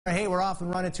Hey, we're off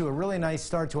and running to a really nice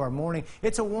start to our morning.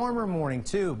 It's a warmer morning,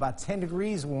 too, about 10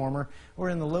 degrees warmer. We're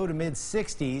in the low to mid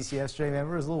 60s yesterday.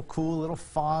 Remember, it was a little cool, a little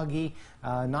foggy.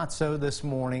 Not so this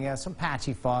morning. Some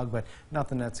patchy fog, but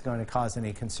nothing that's going to cause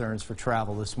any concerns for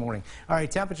travel this morning. All right,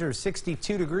 temperature is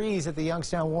 62 degrees at the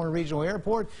Youngstown-Warner Regional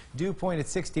Airport. Dew point at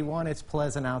 61. It's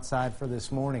pleasant outside for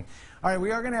this morning. All right,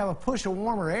 we are going to have a push of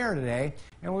warmer air today,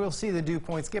 and we'll see the dew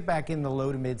points get back in the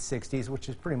low to mid 60s, which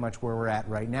is pretty much where we're at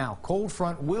right now. Cold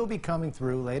front will be coming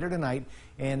through later tonight,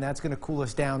 and that's going to cool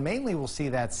us down. Mainly, we'll see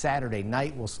that Saturday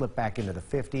night. We'll slip back into the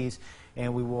 50s,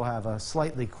 and we will have a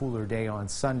slightly cooler day on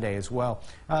Sunday as well.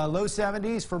 Low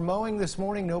 70s for mowing this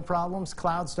morning, no problems.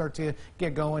 Clouds start to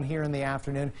get going here in the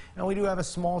afternoon, and we do have a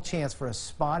small chance for a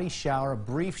spotty shower, a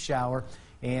brief shower.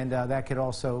 And that could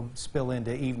also spill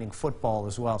into evening football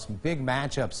as well. Some big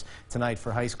matchups tonight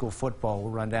for high school football.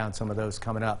 We'll run down some of those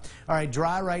coming up. All right,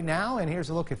 dry right now, and here's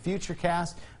a look at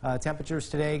Futurecast. Temperatures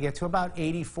today get to about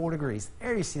 84 degrees.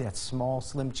 There you see that small,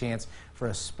 slim chance for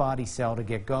a spotty cell to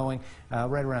get going.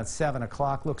 Right around 7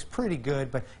 o'clock. Looks pretty good,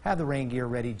 but have the rain gear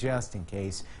ready just in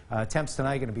case. Temps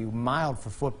tonight going to be mild for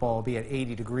football. Will be at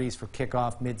 80 degrees for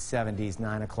kickoff, mid-70s,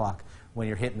 9 o'clock when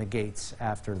you're hitting the gates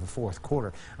after the fourth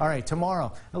quarter. All right,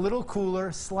 tomorrow, a little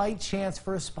cooler, slight chance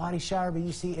for a spotty shower, but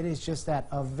you see it is just that,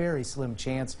 a very slim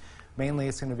chance. Mainly,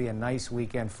 it's going to be a nice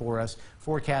weekend for us.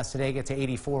 Forecast today, get to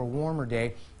 84, a warmer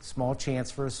day. Small chance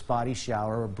for a spotty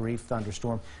shower or a brief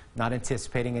thunderstorm. Not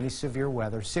anticipating any severe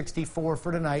weather. 64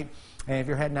 for tonight. And if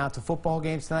you're heading out to football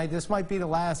games tonight, this might be the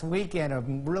last weekend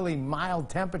of really mild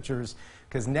temperatures,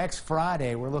 because next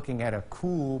Friday we're looking at a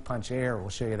cool punch of air. We'll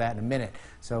show you that in a minute.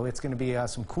 So it's going to be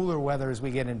some cooler weather as we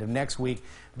get into next week.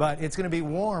 But it's going to be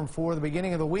warm for the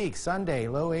beginning of the week. Sunday,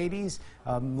 low 80s,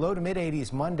 low to mid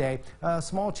 80s Monday.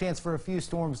 Small chance for a few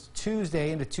storms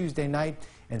Tuesday into Tuesday night,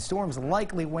 and storms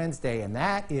likely Wednesday. And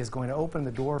that is going to open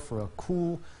the door for a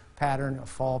cool pattern, a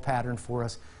fall pattern for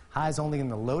us. Highs only in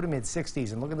the low to mid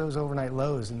 60s, and look at those overnight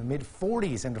lows in the mid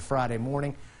 40s into Friday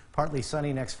morning. Partly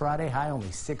sunny next Friday, high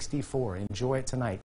only 64. Enjoy it tonight.